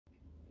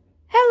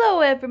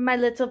up, my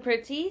little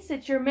pretties?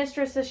 It's your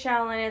mistress,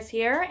 Lioness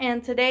here,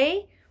 and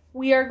today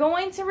we are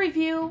going to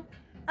review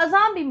a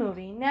zombie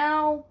movie.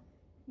 Now,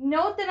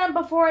 note that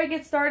before I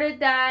get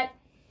started that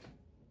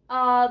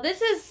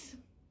this is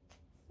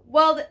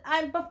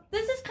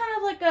kind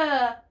of like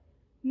a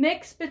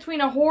mix between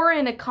a horror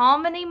and a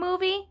comedy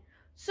movie.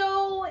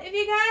 So if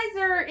you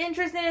guys are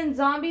interested in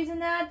zombies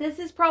and that, this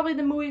is probably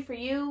the movie for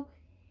you.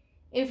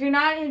 If you're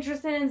not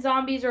interested in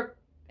zombies or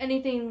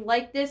anything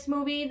like this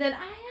movie, then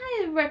I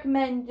highly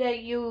recommend that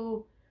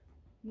you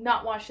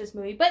not watch this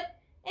movie. But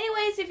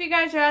anyways, if you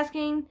guys are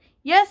asking,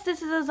 yes,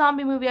 this is a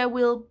zombie movie I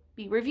will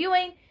be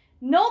reviewing.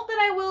 Note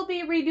that I will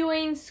be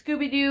redoing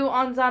Scooby-Doo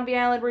on Zombie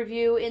Island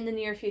review in the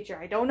near future.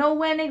 I don't know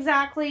when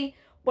exactly,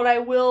 but I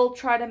will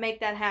try to make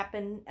that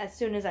happen as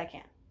soon as I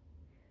can.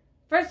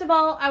 First of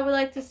all, I would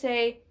like to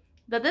say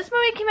that this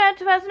movie came out in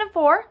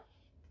 2004,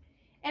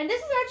 and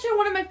this is actually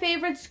one of my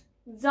favorite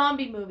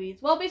zombie movies.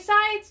 Well,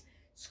 besides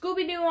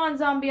Scooby-Doo on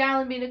Zombie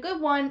Island being a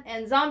good one,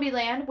 and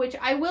Zombieland, which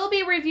I will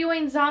be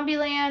reviewing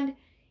Zombieland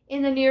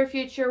in the near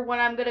future when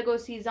I'm going to go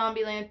see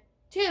Zombieland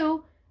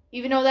 2,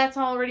 even though that's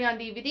already on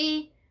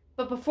DVD.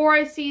 But before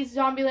I see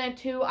Zombieland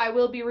 2, I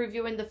will be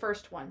reviewing the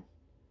first one.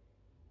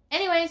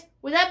 Anyways,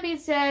 with that being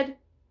said,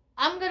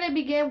 I'm going to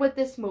begin with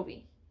this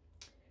movie.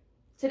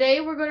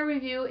 Today we're going to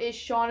review is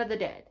Shaun of the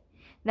Dead.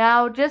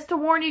 Now, just to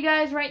warn you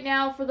guys right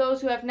now, for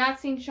those who have not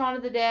seen Shaun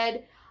of the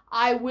Dead,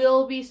 I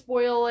will be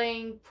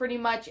spoiling pretty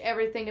much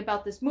everything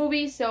about this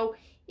movie. So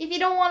if you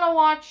don't want to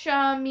watch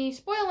me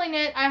spoiling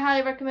it, I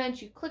highly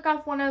recommend you click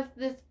off one of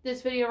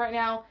this video right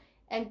now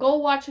and go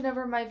watch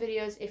another of my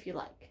videos if you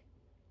like.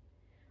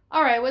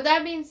 Alright, with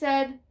that being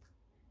said,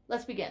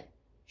 let's begin.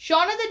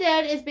 Shaun of the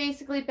Dead is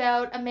basically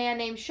about a man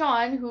named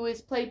Shaun, who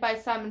is played by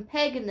Simon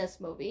Pegg in this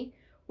movie.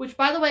 Which,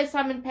 by the way,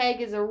 Simon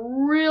Pegg is a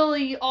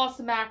really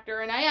awesome actor,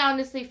 and I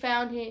honestly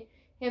found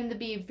him to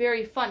be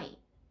very funny.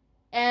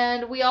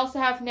 And we also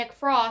have Nick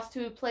Frost,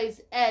 who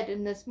plays Ed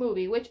in this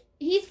movie, which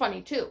he's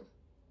funny too.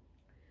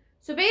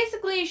 So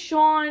basically,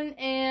 Shaun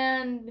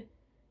and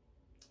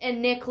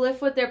Nick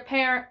live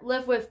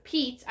with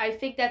Pete. I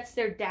think that's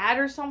their dad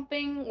or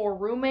something, or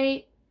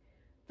roommate.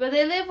 But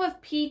they live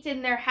with Pete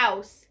in their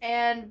house,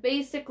 and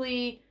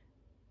basically,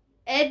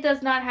 Ed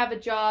does not have a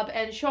job,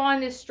 and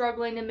Shaun is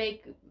struggling to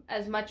make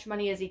as much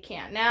money as he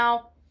can.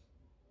 Now,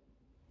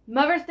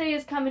 Mother's Day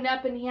is coming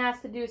up, and he has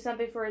to do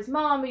something for his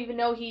mom, even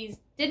though he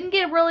didn't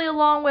get really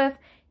along with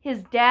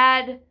his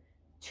dad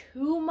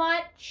too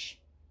much.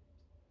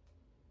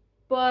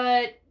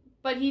 But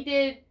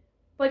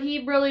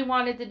he really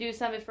wanted to do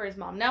something for his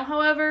mom. Now,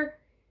 however,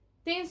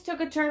 things took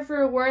a turn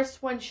for the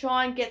worse when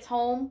Shaun gets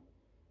home,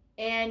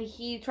 and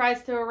he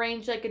tries to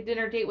arrange like a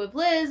dinner date with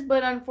Liz,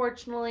 but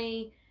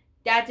unfortunately,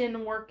 that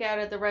didn't work out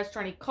at the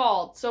restaurant he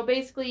called. So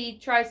basically, he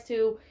tries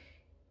to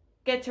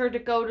get her to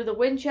go to the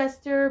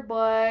Winchester,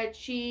 but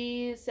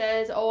she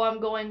says, "Oh, I'm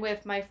going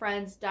with my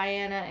friends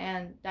Diane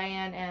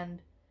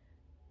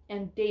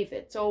and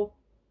David." So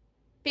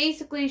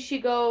basically, she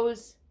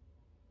goes,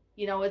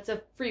 it's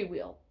a third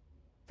wheel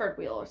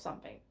or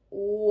something,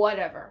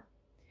 whatever.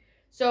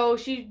 So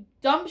she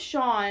dumps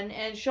Shaun,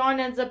 and Shaun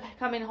ends up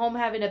coming home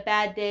having a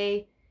bad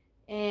day,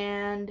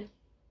 and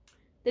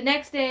the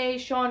next day,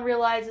 Shaun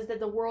realizes that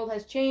the world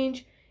has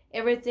changed.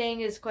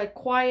 Everything is quite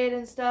quiet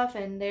and stuff,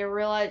 and they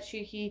realize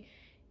he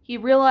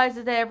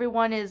realizes that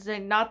everyone is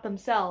not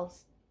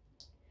themselves.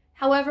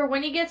 However,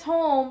 when he gets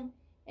home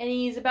and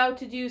he's about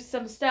to do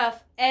some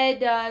stuff, Ed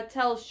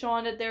tells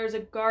Shaun that there's a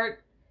girl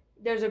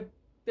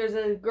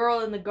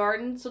in the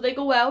garden. So they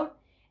go out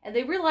and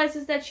they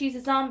realizes that she's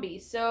a zombie.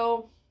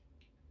 So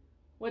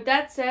with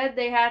that said,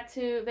 they have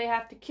to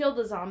kill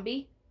the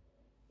zombie.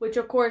 Which,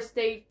 of course,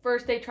 they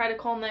try to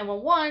call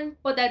 911,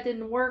 but that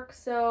didn't work,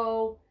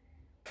 so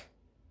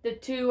the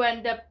two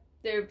end up,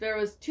 there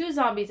was two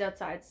zombies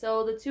outside,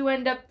 so the two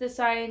end up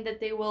deciding that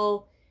they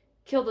will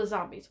kill the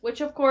zombies, which,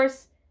 of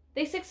course,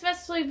 they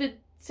successfully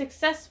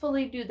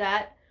do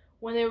that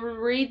when they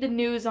read the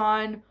news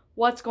on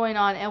what's going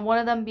on, and one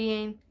of them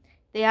being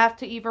they have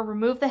to either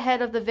remove the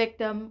head of the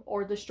victim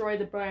or destroy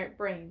the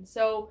brain.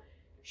 So,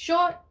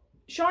 Shaun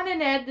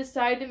and Ed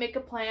decided to make a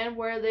plan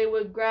where they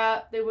would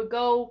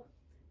go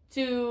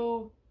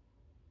to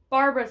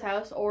Barbara's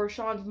house, or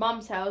Shaun's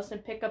mom's house,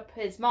 and pick up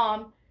his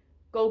mom,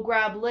 go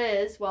grab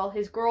Liz,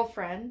 his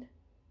girlfriend,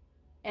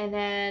 and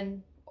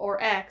then,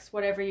 or ex,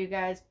 whatever you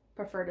guys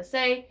prefer to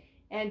say,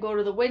 and go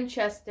to the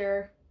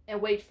Winchester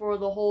and wait for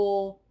the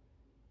whole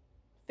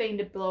thing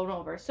to blow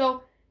over.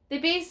 So they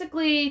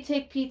basically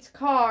take Pete's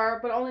car,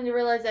 but only to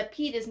realize that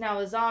Pete is now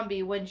a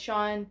zombie when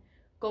Shaun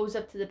goes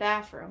up to the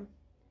bathroom.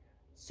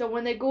 So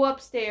when they go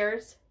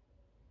upstairs,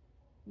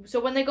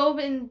 when they go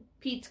in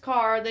Pete's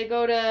car, they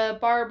go to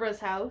Barbara's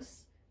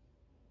house,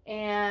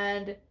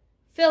 and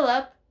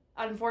Philip,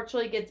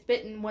 unfortunately, gets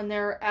bitten when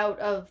they're out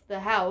of the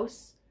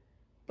house.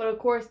 But of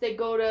course, they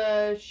go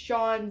to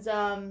Shaun's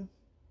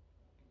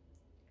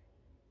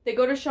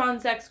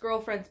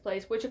ex-girlfriend's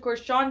place, which of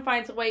course Shaun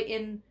finds a way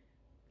in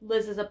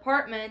Liz's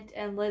apartment,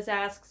 and Liz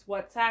asks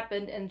what's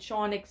happened, and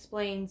Shaun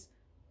explains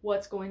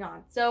what's going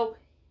on. So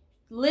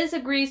Liz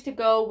agrees to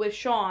go with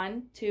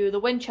Shaun to the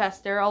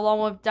Winchester along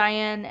with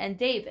Diane and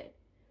David.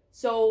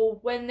 So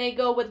when they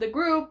go with the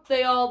group,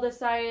 they all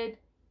decided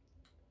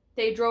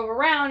they drove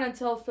around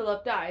until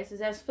Philip dies.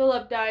 As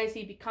Philip dies,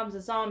 he becomes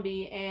a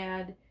zombie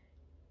and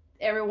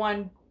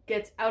everyone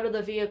gets out of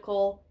the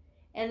vehicle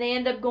and they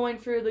end up going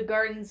through the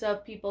gardens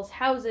of people's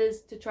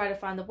houses to try to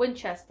find the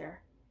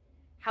Winchester.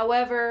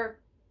 However,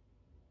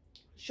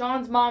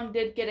 Shaun's mom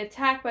did get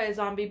attacked by a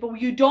zombie, but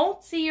you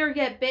don't see her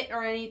get bit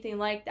or anything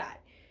like that.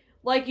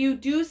 Like, you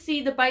do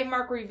see the bite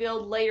mark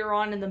revealed later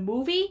on in the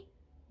movie.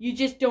 You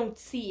just don't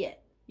see it.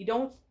 You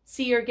don't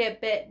see her get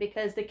bit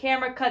because the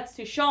camera cuts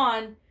to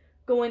Shaun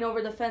going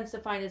over the fence to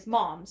find his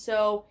mom.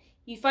 So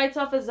he fights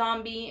off a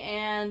zombie,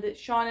 and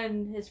Shaun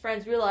and his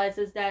friends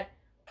realizes that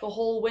the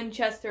whole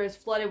Winchester is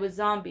flooded with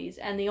zombies,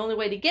 and the only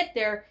way to get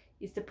there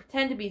is to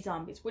pretend to be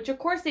zombies, which of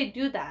course they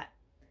do that.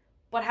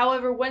 But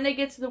however, when they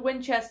get to the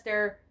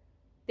Winchester,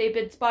 they've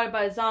been spotted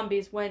by the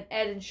zombies when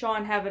Ed and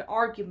Shaun have an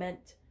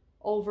argument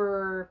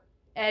over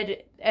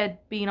Ed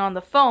being on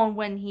the phone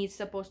when he's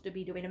supposed to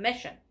be doing a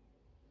mission.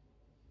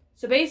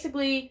 So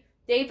basically,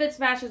 David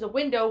smashes a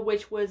window,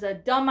 which was a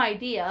dumb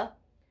idea.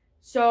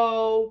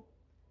 So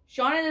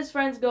Shaun and his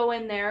friends go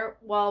in there,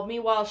 while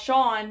meanwhile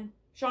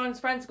Shaun's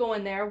friends go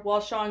in there while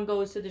Shaun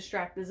goes to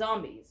distract the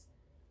zombies.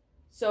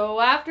 So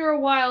after a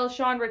while,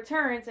 Shaun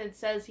returns and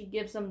says he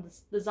gives them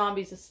the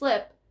zombies a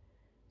slip.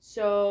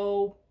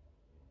 So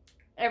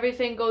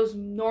everything goes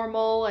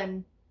normal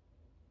and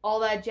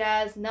all that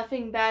jazz.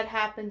 Nothing bad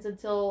happens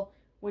until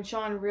when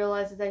Shaun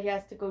realizes that he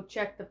has to go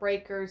check the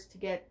breakers to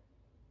get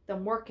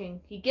them working.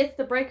 He gets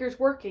the breakers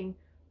working,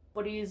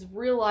 but he's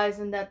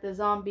realizing that the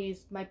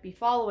zombies might be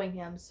following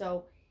him.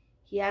 So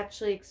he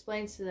actually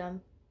explains to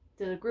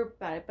the group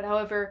about it. But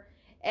however,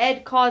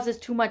 Ed causes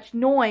too much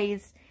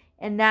noise,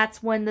 and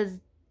that's when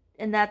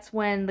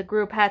the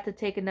group had to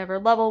take another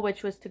level,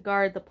 which was to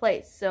guard the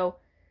place. So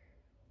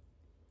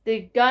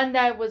the gun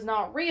that was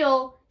not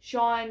real,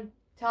 Shaun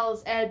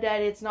tells Ed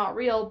that it's not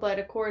real, but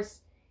of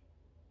course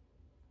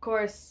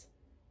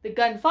the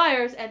gun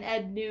fires and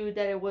Ed knew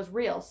that it was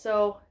real.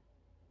 So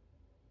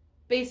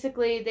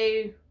basically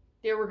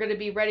they were going to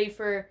be ready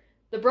for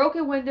the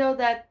broken window,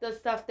 that the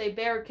stuff they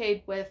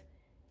barricade with.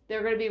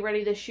 They're going to be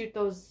ready to shoot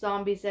those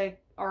zombies that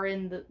are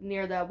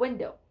near that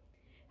window.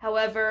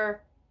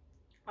 However,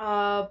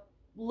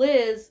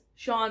 Liz,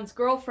 Shaun's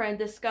girlfriend,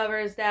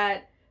 discovers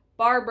that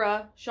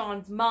Barbara,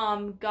 Shaun's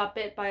mom, got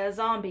bit by a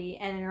zombie,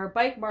 and her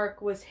bite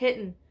mark was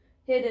hidden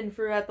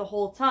throughout the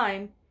whole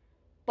time,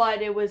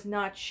 but it was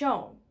not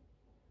shown.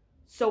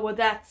 So with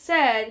that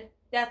said,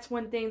 that's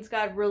when things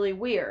got really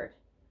weird.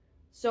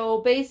 So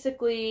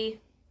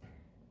basically,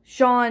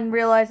 Shaun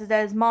realizes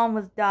that his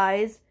mom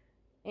dies,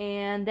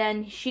 and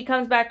then she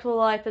comes back to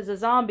life as a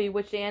zombie,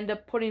 which they end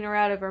up putting her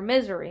out of her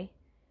misery.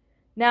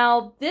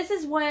 Now, this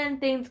is when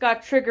things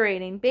got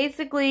triggering.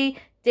 Basically,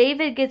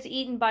 David gets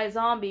eaten by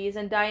zombies,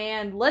 and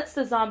Diane lets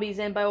the zombies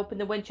in by opening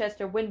the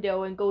Winchester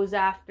window and goes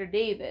after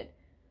David.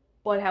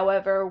 But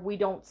however, we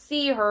don't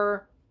see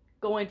her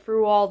going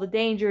through all the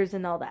dangers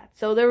and all that.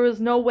 So there was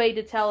no way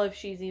to tell if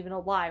she's even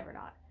alive or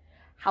not.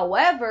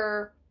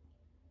 However,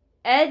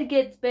 Ed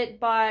gets bit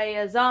by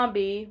a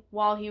zombie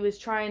while he was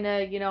trying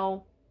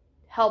to,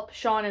 help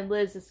Shaun and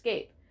Liz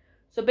escape.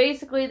 So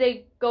basically,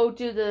 they go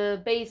to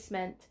the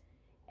basement,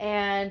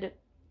 and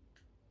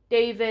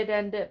David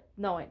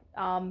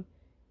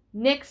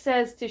Nick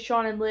says to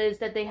Shaun and Liz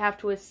that they have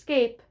to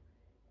escape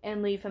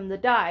and leave him to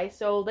die.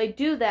 So they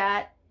do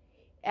that,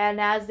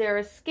 and as they're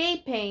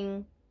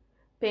escaping,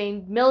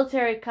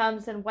 military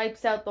comes and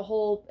wipes out the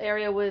whole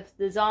area with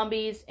the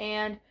zombies,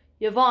 and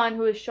Yvonne,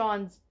 who is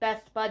Shaun's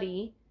best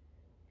buddy,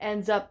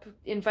 ends up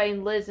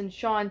inviting Liz and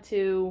Shaun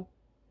to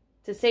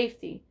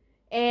safety.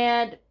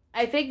 And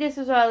I think this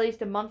is at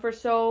least a month or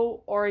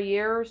so, or a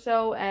year or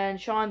so,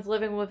 and Shaun's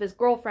living with his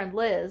girlfriend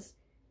Liz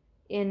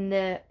in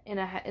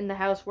the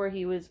house where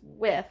he was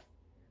with.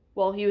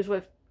 Well, he was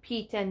with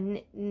Pete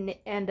and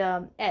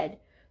Ed.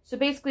 So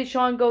basically,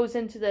 Shaun goes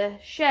into the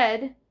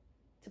shed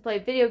to play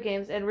video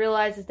games and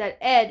realizes that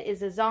Ed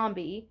is a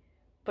zombie,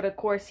 but of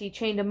course he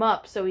chained him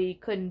up so he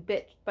couldn't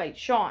bite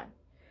Shaun.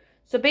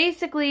 So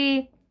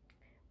basically,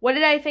 what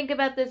did I think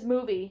about this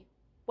movie?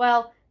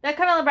 Well, that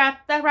kind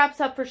of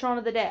wraps up for Shaun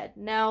of the Dead.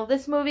 Now,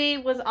 this movie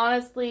was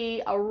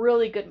honestly a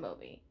really good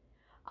movie.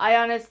 I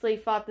honestly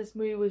thought this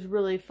movie was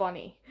really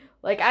funny.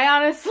 Like, I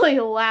honestly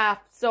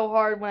laughed so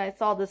hard when I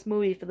saw this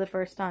movie for the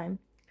first time.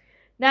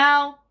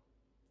 Now,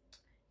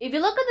 if you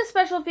look at the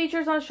special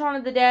features on Shaun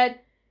of the Dead,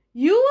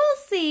 you will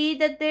see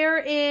that there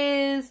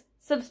is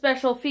some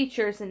special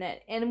features in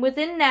it. And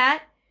within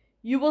that,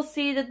 you will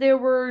see that there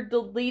were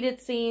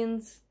deleted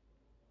scenes.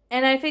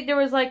 And I think there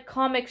was like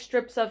comic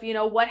strips of,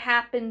 what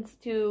happens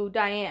to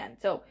Diane.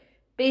 So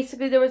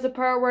basically there was a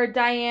part where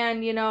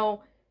Diane,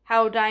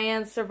 how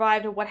Diane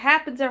survived and what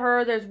happened to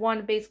her. There's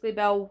one basically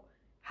about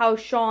how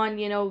Shaun,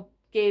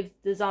 gave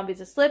the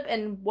zombies a slip,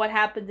 and what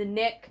happened to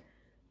Nick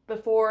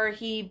before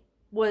he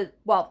was,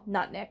 well,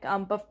 not Nick,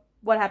 but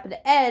what happened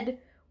to Ed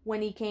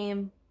when he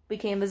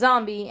became a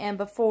zombie, and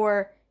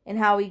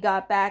how he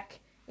got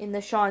back in the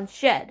Shaun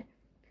shed.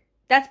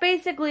 That's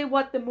basically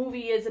what the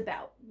movie is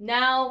about.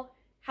 Now,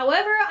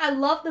 however, I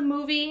love the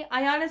movie.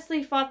 I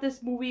honestly thought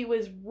this movie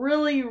was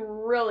really,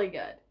 really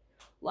good.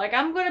 Like,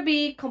 I'm going to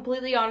be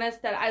completely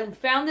honest that I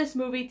found this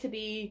movie to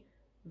be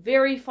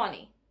very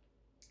funny.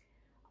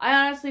 I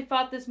honestly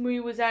thought this movie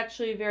was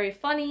actually very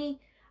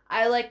funny.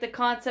 I like the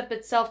concept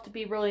itself to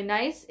be really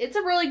nice. It's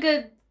a really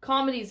good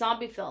comedy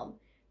zombie film.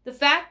 The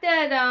fact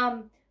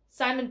that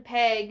Simon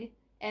Pegg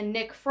and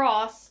Nick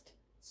Frost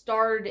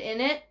starred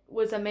in it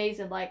was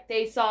amazing. Like,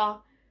 they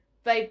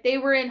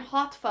were in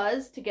Hot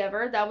Fuzz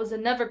together. That was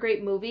another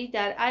great movie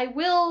that I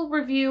will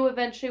review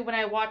eventually when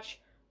I watch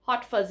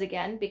Hot Fuzz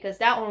again, because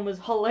that one was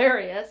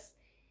hilarious.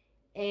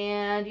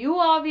 And you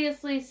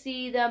obviously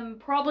see them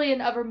probably in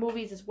other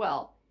movies as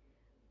well.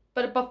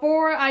 But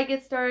before I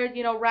get started,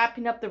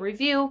 wrapping up the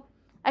review,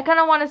 I kind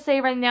of want to say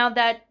right now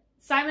that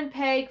Simon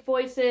Pegg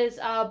voices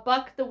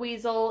Buck the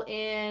Weasel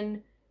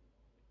in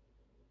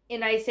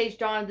Ice Age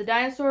Dawn of the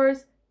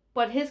Dinosaurs,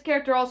 but his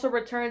character also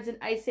returns in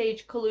Ice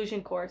Age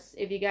Collusion Course,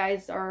 if you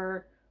guys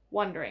are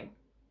wondering.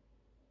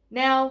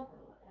 Now,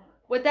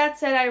 with that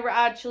said, I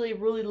actually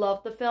really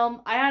loved the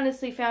film. I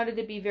honestly found it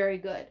to be very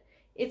good.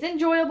 It's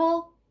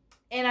enjoyable,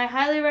 and I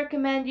highly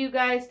recommend you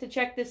guys to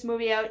check this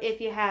movie out if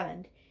you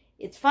haven't.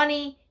 It's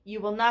funny. You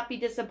will not be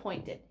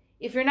disappointed.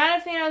 If you're not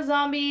a fan of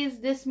zombies,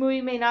 this movie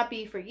may not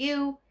be for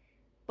you.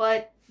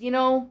 But,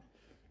 the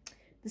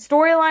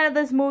storyline of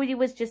this movie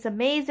was just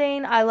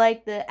amazing. I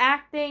liked the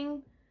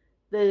acting.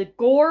 The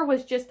gore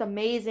was just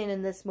amazing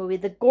in this movie.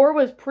 The gore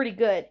was pretty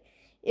good.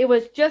 It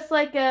was just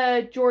like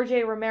a George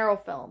A. Romero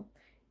film,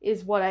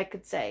 is what I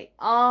could say.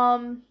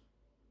 But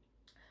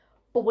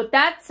with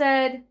that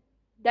said,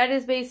 that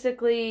is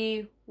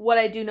basically what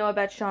I do know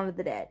about Shaun of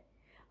the Dead.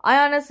 I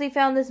honestly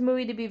found this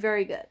movie to be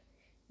very good.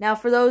 Now,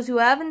 for those who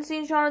haven't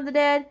seen Shaun of the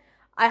Dead,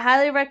 I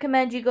highly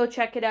recommend you go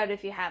check it out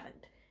if you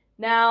haven't.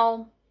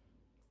 Now,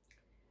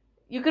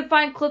 you could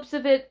find clips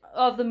of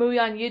the movie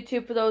on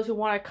YouTube for those who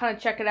want to kind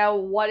of check it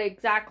out, what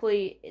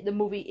exactly the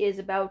movie is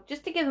about,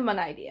 just to give them an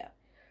idea.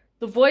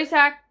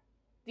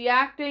 The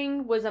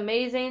acting was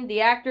amazing.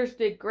 The actors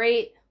did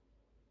great.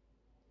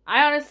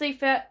 I honestly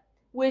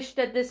wish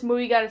that this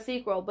movie got a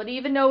sequel, but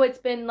even though it's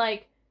been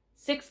like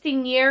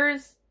 16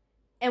 years,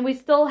 and we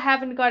still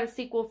haven't got a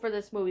sequel for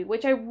this movie,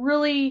 which I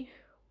really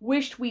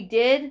wished we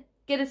did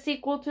get a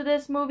sequel to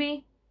this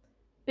movie.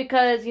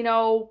 Because,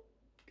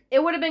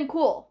 it would have been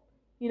cool.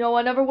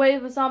 Another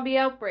wave of zombie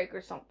outbreak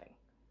or something.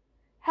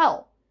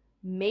 Hell,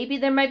 maybe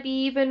there might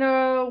be even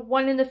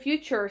one in the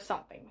future or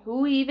something.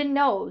 Who even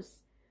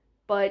knows?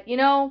 But,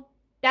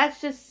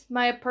 that's just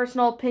my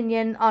personal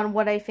opinion on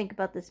what I think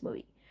about this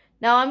movie.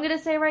 Now, I'm going to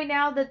say right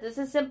now that this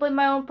is simply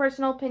my own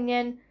personal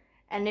opinion.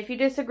 And if you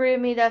disagree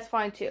with me, that's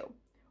fine too.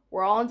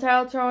 We're all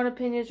entitled to our own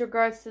opinions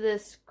regards to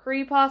this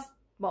creepypasta.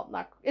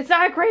 Well, it's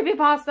not a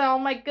creepypasta. Oh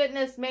my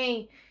goodness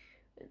me.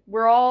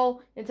 We're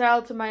all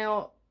entitled to my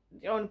own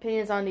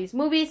opinions on these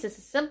movies. This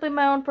is simply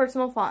my own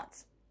personal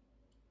thoughts.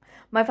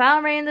 My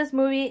final rating of this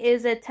movie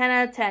is a 10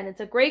 out of 10.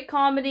 It's a great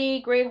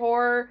comedy, great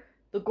horror.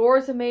 The gore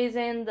is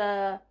amazing.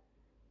 The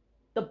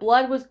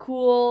blood was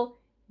cool.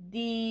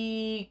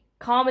 The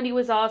comedy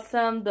was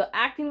awesome. The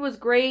acting was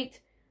great.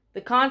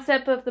 The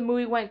concept of the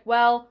movie went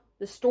well.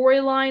 The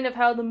storyline of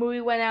how the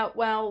movie went out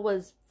well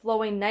was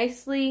flowing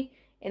nicely.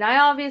 And I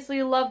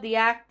obviously loved the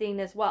acting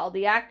as well.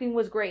 The acting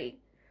was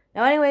great.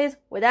 Now anyways,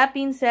 with that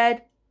being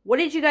said, what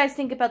did you guys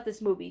think about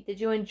this movie?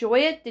 Did you enjoy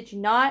it? Did you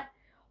not?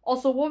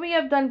 Also, what would you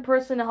have done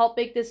personally to help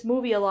make this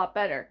movie a lot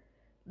better?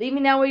 Leave me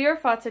know what your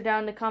thoughts are down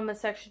in the comment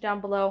section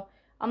down below.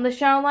 I'm the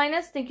Shaun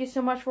Lioness. Thank you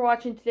so much for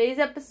watching today's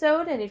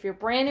episode. And if you're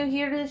brand new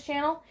here to this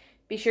channel,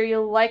 be sure you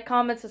like,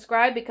 comment,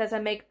 subscribe because I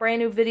make brand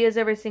new videos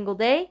every single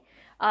day.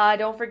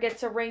 Don't forget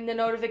to ring the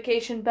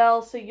notification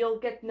bell so you'll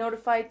get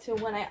notified to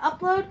when I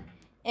upload.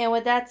 And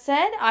with that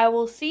said, I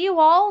will see you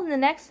all in the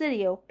next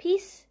video.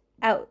 Peace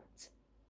out.